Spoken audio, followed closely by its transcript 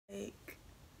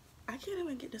I can't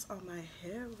even get this on my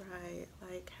hair right.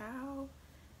 Like how?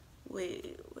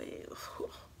 Wait.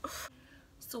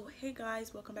 So hey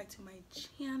guys, welcome back to my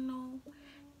channel.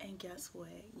 And guess what?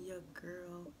 Your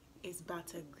girl is about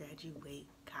to graduate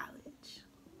college.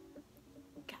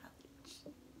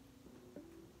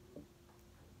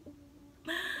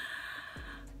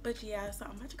 But yeah, so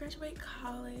I'm about to graduate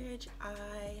college.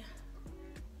 I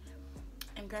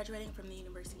am graduating from the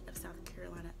University of South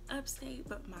Carolina upstate,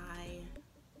 but my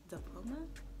diploma,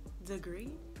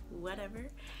 degree, whatever,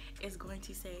 is going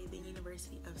to say the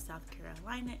University of South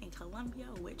Carolina in Columbia,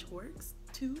 which works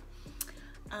too.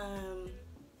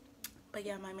 But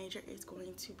yeah, my major is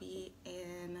going to be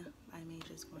in,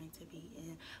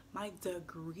 my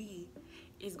degree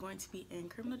is going to be in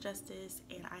criminal justice,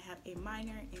 and I have a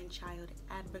minor in child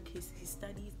advocacy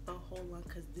studies. But hold on,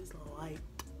 because this light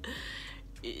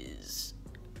is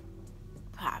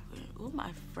popping. Oh,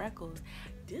 my freckles.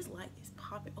 This light is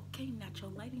popping. Okay,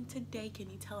 natural lighting today. Can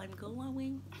you tell I'm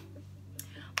glowing?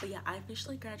 But yeah, I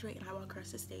officially graduate and I will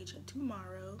cross the stage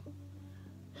tomorrow.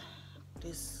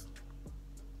 This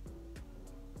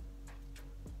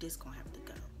gonna have to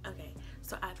go. Okay,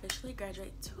 so I officially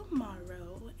graduate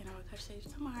tomorrow and I will cross the stage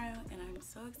tomorrow, and I'm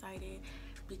so excited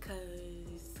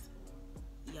because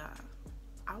yeah,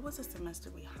 I was a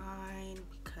semester behind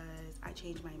because I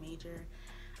changed my major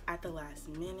at the last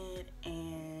minute,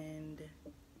 and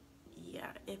yeah,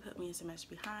 it put me a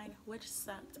semester behind, which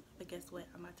sucked. But guess what?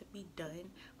 I'm about to be done.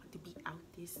 I'm about to be out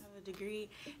this. I have a degree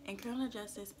in criminal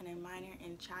justice and a minor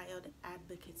in child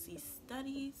advocacy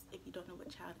studies. If you don't know what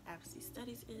child advocacy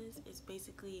studies is, it's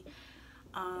basically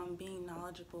being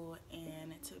knowledgeable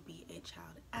and to be a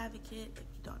child advocate. If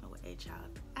you don't know what a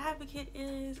child advocate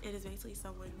is, it is basically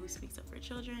someone who speaks up for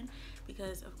children,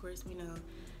 because of course we know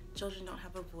children don't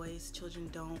have a voice, children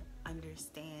don't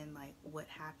understand like what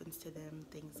happens to them,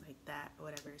 things like that, or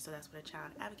whatever. So that's what a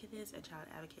child advocate is. A child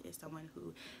advocate is someone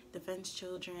who defends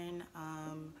children,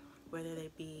 whether they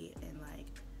be in like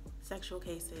sexual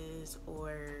cases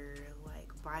or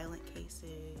like violent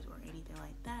cases or anything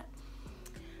like that.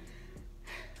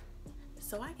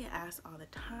 So I get asked all the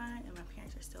time, and my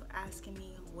parents are still asking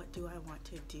me, what do I want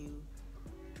to do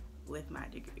with my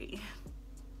degree?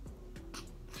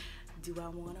 Do I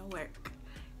want to work?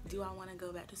 Do I want to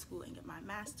go back to school and get my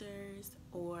master's,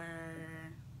 or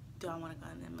do I want to go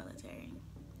in the military?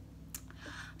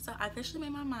 So I officially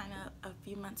made my mind up a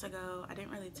few months ago. I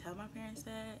didn't really tell my parents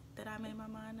that I made my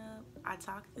mind up. I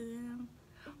talked to them,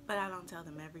 but I don't tell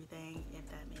them everything, if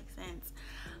that makes sense.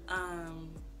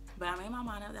 But I made my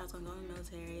mind up that I was gonna go in the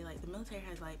military. Like, the military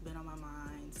has like been on my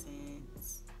mind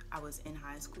since I was in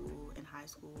high school. In high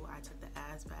school, I took the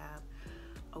ASVAB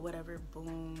or whatever,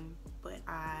 boom. But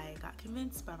I got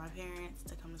convinced by my parents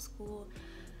to come to school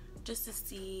just to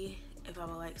see if I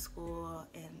would like school.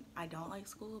 And I don't like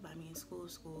school, but I mean, school.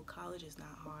 College is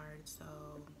not hard,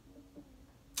 so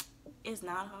it's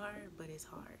not hard, but it's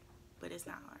hard, but it's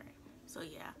not hard. So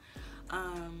yeah,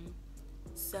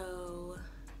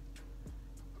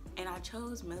 and I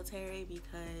chose military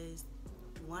because,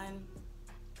 one,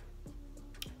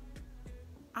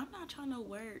 I'm not trying to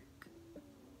work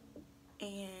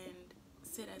and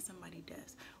sit at somebody's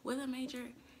desk. With a major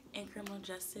in criminal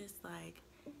justice, like,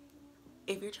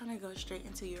 if you're trying to go straight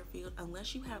into your field,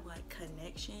 unless you have like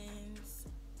connections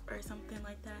or something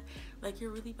like that, like,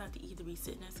 you're really about to either be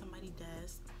sitting at somebody's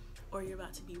desk or you're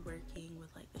about to be working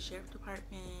with like the sheriff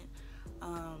department.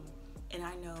 And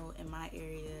I know in my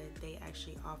area they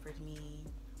actually offered me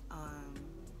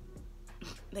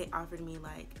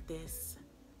like this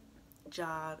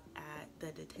job at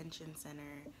the detention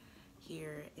center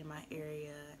here in my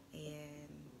area, and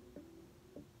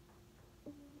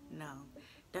no,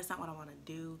 that's not what I want to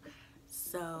do.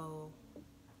 So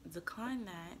decline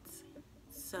that.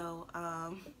 So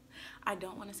I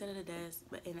don't want to sit at a desk,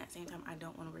 but in that same time I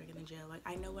don't want to work in a jail. Like,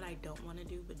 I know what I don't want to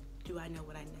do, but do I know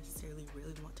what I necessarily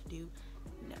really want to do?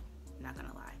 No, not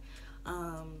gonna lie.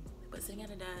 But sitting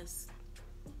at a desk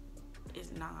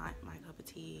is not my cup of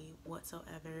tea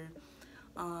whatsoever.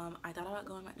 I thought about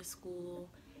going back to school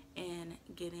and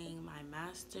getting my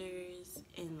master's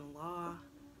in law,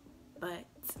 but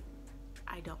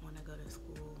I don't want to go to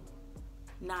school,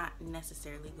 not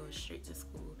necessarily go straight to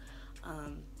school.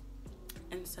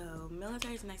 And so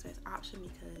military is the next best option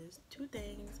because two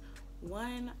things.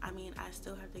 One, I mean, I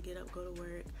still have to get up, go to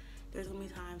work. There's gonna be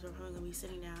times where I'm probably gonna be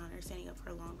sitting down or standing up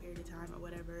for a long period of time or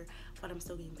whatever, but I'm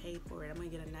still getting paid for it. I'm gonna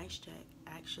get a nice check,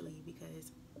 actually,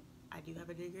 because I do have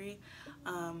a degree,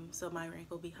 so my rank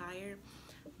will be higher.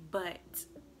 But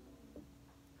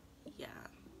yeah,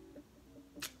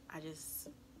 I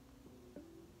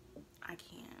I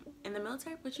can't. And the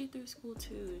military puts you through school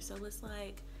too, so it's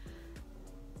like,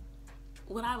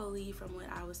 what I believe from what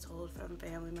I was told from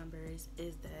family members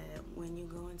is that when you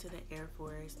go into the Air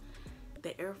Force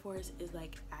is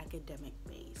like academic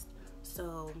based.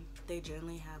 So they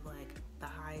generally have like the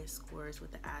highest scores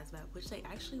with the ASVAB, which they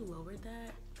actually lowered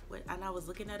that. And I was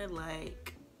looking at it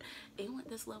like, it went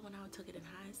this low when I took it in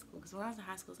high school. Because when I was in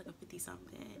high school, it was like a 50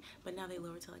 something. But now they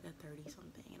lowered it to like a 30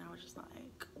 something. And I was just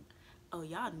like, oh,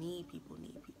 y'all need people,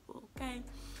 okay?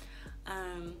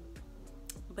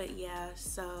 But yeah,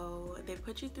 so they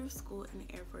put you through school in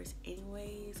the Air Force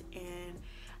anyways, and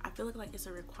I feel like it's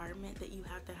a requirement that you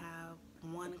have to have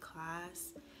one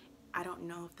class. I don't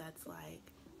know if that's like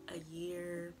a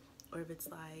year or if it's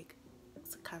like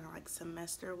kind of like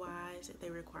semester wise that they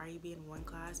require you be in one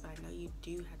class, but I know you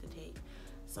do have to take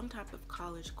some type of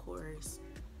college course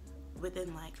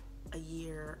within like a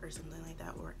year or something like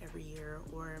that, or every year,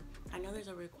 or I know there's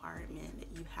a requirement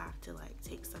that you have to like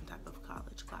take some type of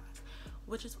college class,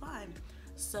 which is fine.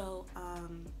 So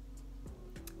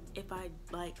if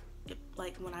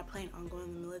when I plan on going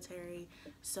to the military,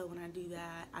 so when I do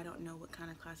that, I don't know what kind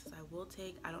of classes I will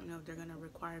take. I don't know if they're gonna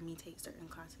require me to take certain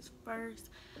classes first.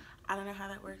 I don't know how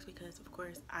that works because of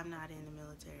course I'm not in the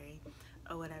military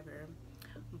or whatever.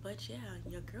 But yeah,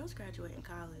 your girl's graduating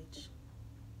college.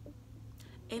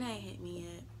 It ain't hit me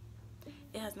yet.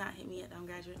 It has not hit me yet that I'm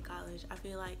graduating college. I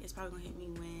feel like it's probably gonna hit me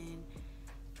when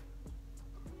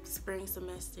spring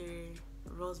semester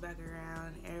rolls back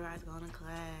around, everybody's going to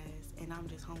class, and I'm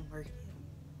just home working.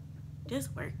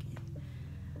 Just working.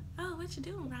 Oh, what you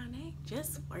doing, Ronnie?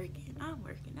 Just working. I'm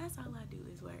working. That's all I do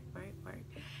is work.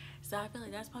 So I feel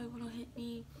like that's probably what'll hit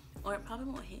me, or it probably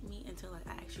won't hit me until like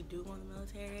I actually do go in the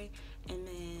military, and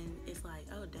then it's like,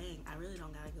 oh dang, I really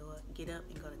don't gotta get up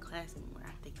and go to class anymore. I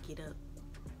have to get up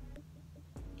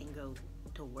and go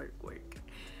to work.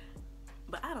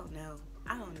 But I don't know.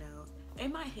 It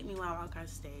might hit me while I walk across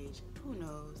the stage. Who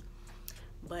knows?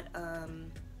 But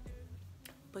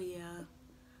yeah.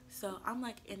 So I'm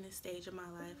like in this stage of my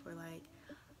life where like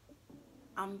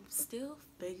I'm still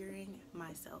figuring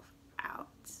myself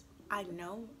out. I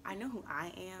know who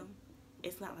I am.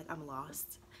 It's not like I'm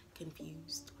lost,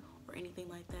 confused, or anything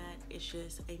like that. It's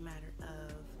just a matter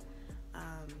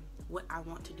of what I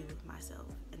want to do with myself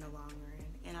in the long run.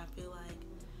 And I feel like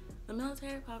the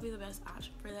military is probably the best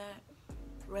option for that.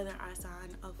 Whether I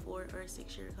sign a 4 or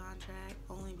 6 year contract,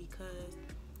 only because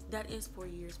that is 4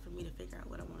 years for me to figure out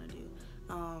what I want to do.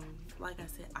 Like I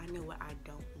said, I know what I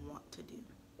don't want to do,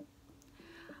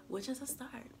 which is a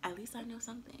start. At least I know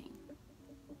something.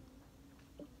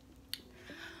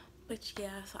 But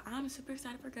yeah, so I'm super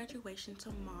excited for graduation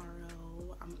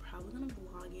tomorrow. I'm probably gonna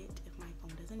vlog it if my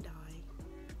phone doesn't die,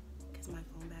 because my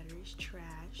phone battery is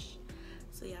trash.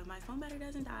 So yeah, if my phone battery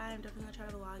doesn't die, I'm definitely gonna try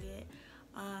to vlog it.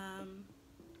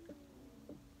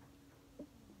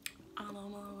 I don't know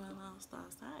what else to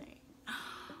say,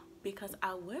 because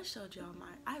I wish showed y'all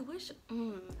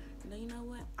you know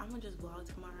what, I'm gonna just vlog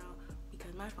tomorrow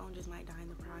because my phone just might die in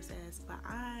the process. But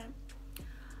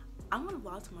I'm gonna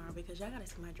vlog tomorrow because y'all gotta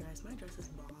see my dress. My dress is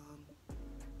bomb.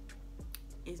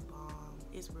 It's bomb.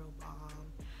 It's real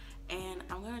bomb. And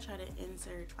I'm gonna try to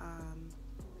insert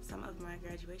some of my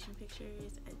graduation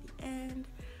pictures at the end,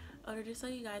 or just so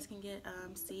you guys can get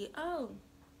see. Oh,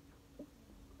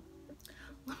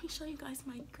 let me show you guys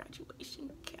my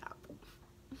graduation cap.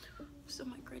 So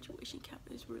my graduation cap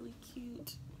is really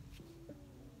cute.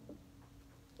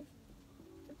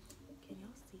 Can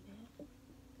y'all see that?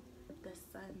 The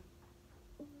sun.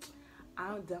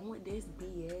 I'm done with this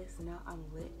BS. Now I'm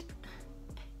lit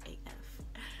AF.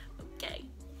 Okay.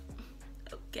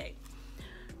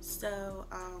 So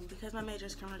because my major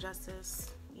is criminal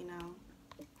justice, you know,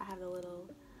 I have a little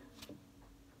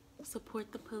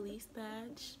support the police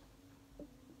badge.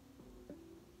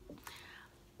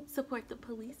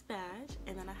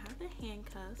 And then I have the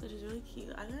handcuffs, which is really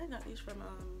cute. I think I got these from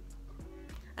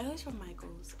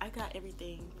Michael's. I got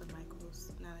everything from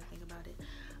Michael's now that I think about it.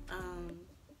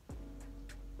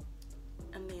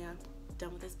 And yeah,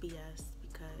 done with this BS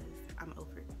because I'm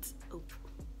over it.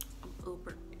 I'm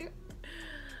over it.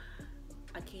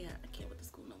 I can't with the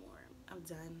school no more. I'm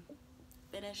done.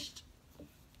 Finished.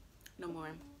 No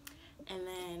more. And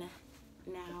then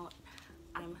now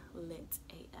I'm lit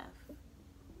AF.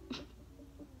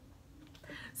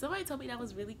 Somebody told me that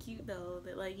was really cute though,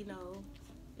 that like, you know,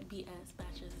 BS,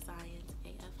 Bachelor's of Science,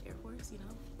 AF, Air Force, you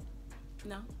know?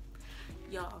 No?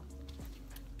 Y'all,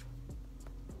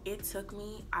 it took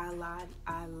me, I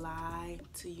lied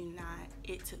to you not,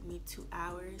 it took me 2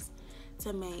 hours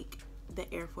to make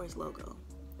the Air Force logo.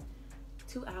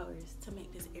 2 hours to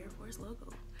make this Air Force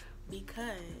logo.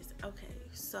 Because, okay,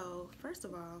 so first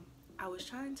of all, I was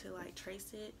trying to like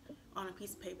trace it on a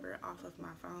piece of paper off of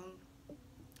my phone.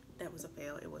 That was a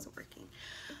fail. It wasn't working.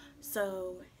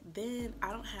 So then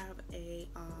I don't have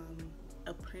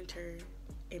a printer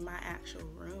in my actual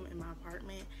room in my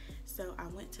apartment. So I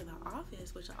went to the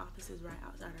office, which the office is right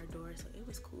outside our door, so it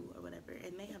was cool or whatever.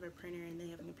 And they have a printer and they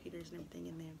have computers and everything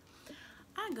in there.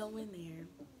 I go in there,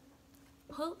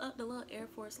 pull up the little Air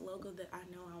Force logo that I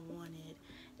know I wanted,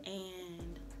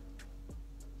 and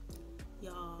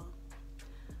y'all,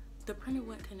 the printer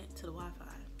wouldn't connect to the Wi-Fi.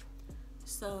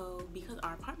 So because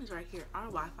our apartment's right here, our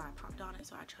Wi-Fi popped on it,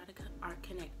 so I tried to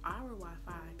connect our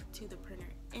Wi-Fi to the printer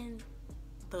in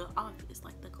the office,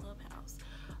 like the clubhouse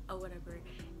or whatever,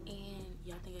 and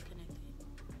y'all think it connected?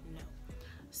 No.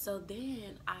 So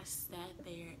then I sat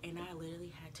there and I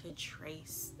literally had to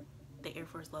trace the Air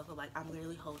Force logo. Like, I'm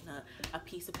literally holding up a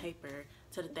piece of paper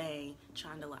to the thing,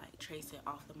 trying to like trace it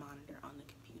off the monitor on the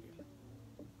computer.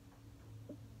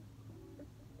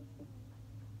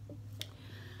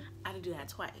 I had to do that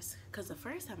twice because the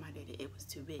first time I did it, it was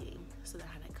too big. So then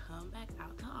I had to come back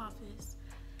out the office,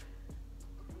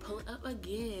 pull it up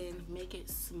again, make it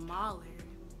smaller,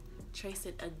 trace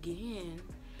it again.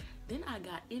 Then I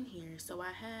got in here, so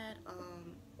I had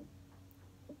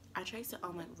I traced it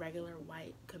on like regular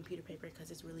white computer paper because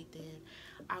it's really thin.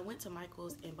 I went to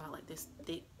Michael's and bought like this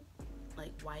thick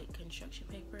like white construction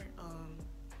paper.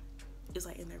 It's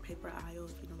like in their paper aisle,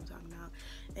 if you know what I'm talking about.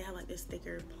 They have like this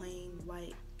thicker plain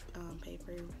white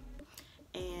paper,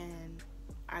 and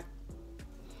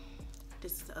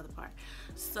this is the other part.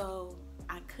 So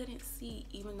I couldn't see,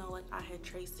 even though like I had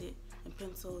traced it in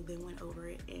pencil, then went over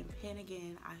it in pen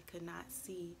again, I could not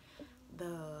see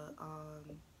the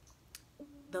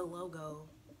logo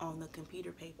on the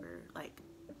computer paper, like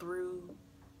through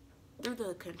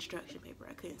the construction paper.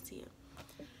 I couldn't see it.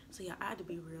 So yeah, I had to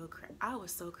be real I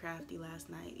was so crafty last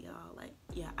night, y'all. Like,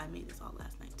 yeah, I made this all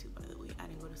last night too, by the way. I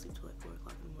didn't go to sleep till like 4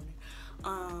 o'clock in the morning.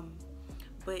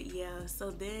 But yeah,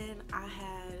 so then I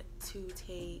had to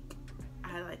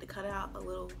cut out a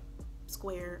little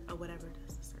square or whatever,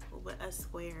 that's a circle, but a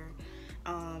square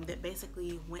that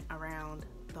basically went around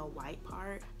the white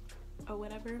part or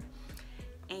whatever.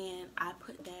 And I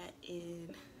put that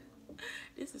in,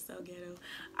 this is so ghetto.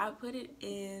 I put it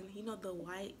in, you know, the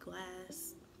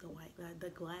glass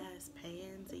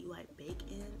pans that you like bake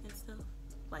in and stuff.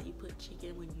 Like you put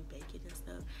chicken when you bake it and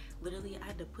stuff. Literally, I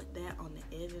had to put that on the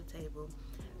edge of the table,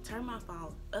 turn my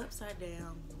phone upside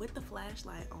down with the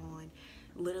flashlight on,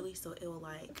 literally, so it will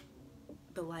like,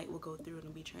 the light will go through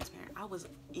and be transparent. I was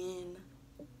in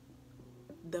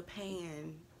the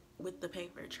pan with the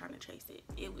paper trying to trace it.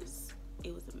 It was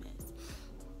a mess.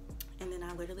 And then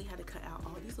I literally had to cut out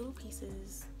all these little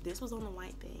pieces. This was on the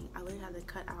white thing. I literally had to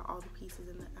cut out all the pieces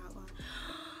in the outline.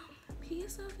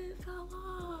 Piece of it fell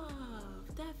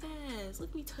off that fast. Look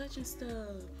at me touching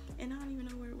stuff, and I don't even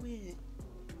know where it went.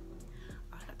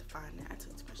 I have to find that. I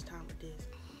took too much time with this,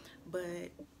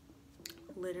 but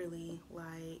literally,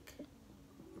 like,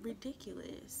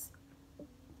 ridiculous.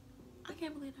 I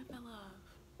can't believe that fell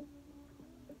off.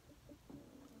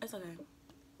 It's okay.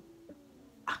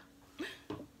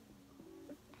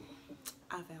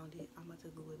 I found it. I'm about to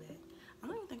glue it back. I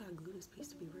don't even think I glued this piece,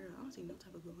 to be real. I don't see no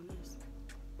type of glue on this.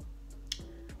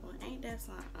 Well, ain't that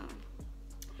something?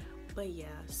 But yeah,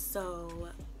 so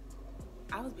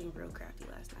I was being real crafty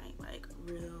last night. Like,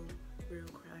 real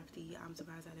crafty. I'm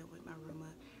surprised I didn't wake my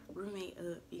roommate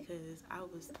up, because I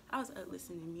was up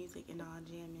listening to music and all,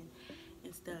 jamming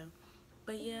and stuff.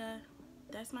 But yeah,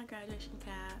 that's my graduation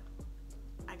cap.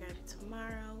 I graduate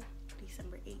tomorrow,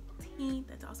 December 18th.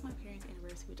 That's also my parents'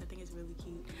 anniversary, which I think is really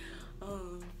cute.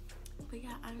 But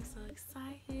yeah, I'm so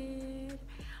excited.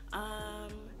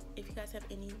 If you guys have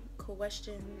any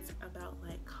questions about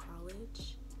like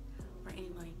college or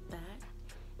anything like that,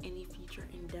 any future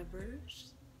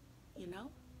endeavors, you know,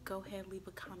 go ahead, leave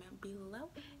a comment below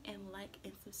and like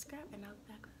and subscribe, and I'll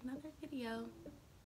be back with another video.